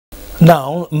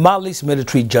Now, Mali's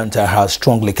military junta has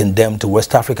strongly condemned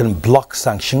West African bloc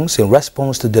sanctions in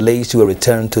response to delays to a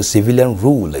return to civilian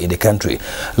rule in the country.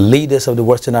 Leaders of the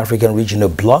Western African Regional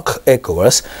Bloc,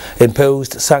 ECOWAS,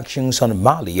 imposed sanctions on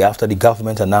Mali after the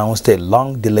government announced a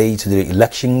long delay to the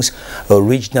elections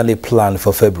originally planned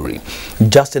for February.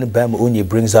 Justin Bemunye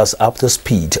brings us up to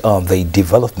speed on the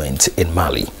development in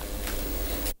Mali.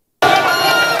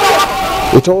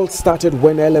 It all started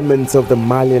when elements of the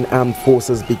Malian armed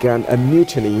forces began a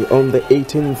mutiny on the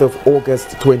 18th of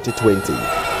August 2020.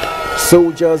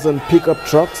 Soldiers on pickup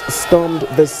trucks stormed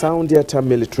the Soundiata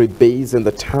military base in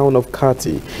the town of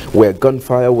Kati, where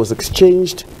gunfire was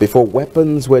exchanged before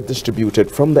weapons were distributed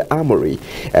from the armory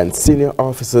and senior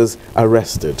officers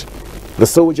arrested. The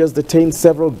soldiers detained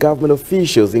several government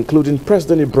officials, including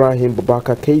President Ibrahim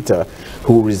Boubacar Keita,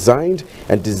 who resigned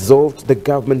and dissolved the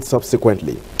government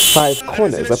subsequently. 5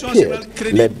 corners appeared,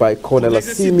 led by Colonel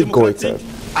Assimi Goita,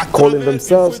 calling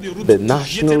themselves the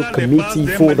National Committee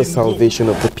for the Salvation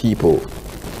of the People.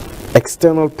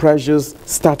 External pressures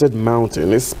started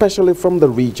mounting, especially from the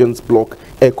region's bloc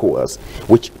ECOWAS,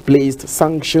 which placed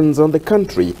sanctions on the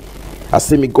country.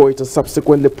 Assimi Goita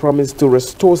subsequently promised to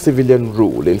restore civilian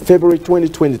rule in February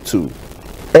 2022.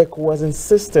 ECOWAS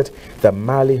insisted that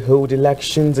Mali hold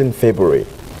elections in February.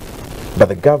 But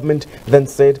the government then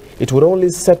said it would only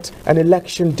set an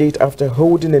election date after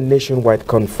holding a nationwide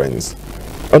conference.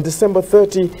 On December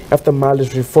 30, after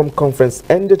Mali's reform conference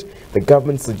ended, the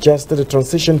government suggested a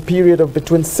transition period of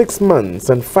between 6 months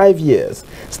and 5 years,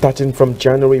 starting from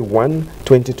January 1,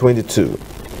 2022.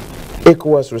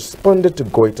 ECOWAS responded to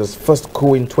Goita's first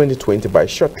coup in 2020 by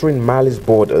shuttering Mali's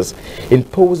borders,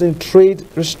 imposing trade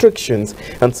restrictions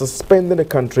and suspending the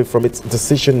country from its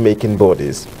decision-making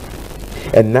bodies.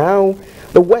 And now,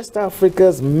 the West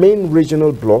Africa's main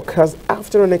regional bloc has,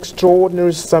 after an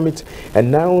extraordinary summit,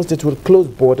 announced it will close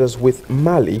borders with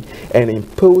Mali and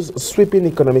impose sweeping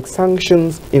economic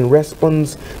sanctions in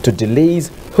response to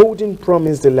delays holding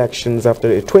promised elections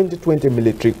after a 2020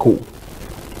 military coup.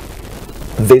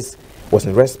 This was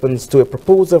in response to a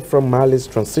proposal from Mali's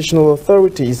transitional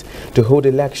authorities to hold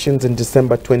elections in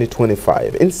December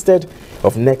 2025 instead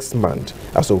of next month,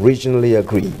 as originally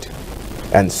agreed.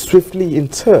 And swiftly in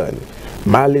turn,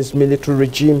 Mali's military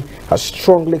regime has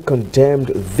strongly condemned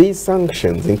these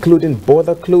sanctions, including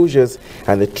border closures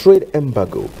and the trade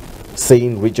embargo,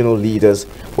 saying regional leaders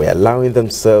were allowing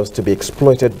themselves to be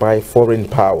exploited by foreign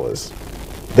powers.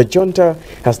 The junta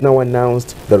has now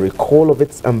announced the recall of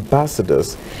its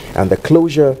ambassadors and the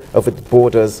closure of its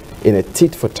borders in a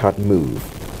tit-for-tat move.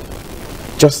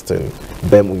 Justin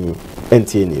Bemunye,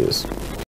 NTA News.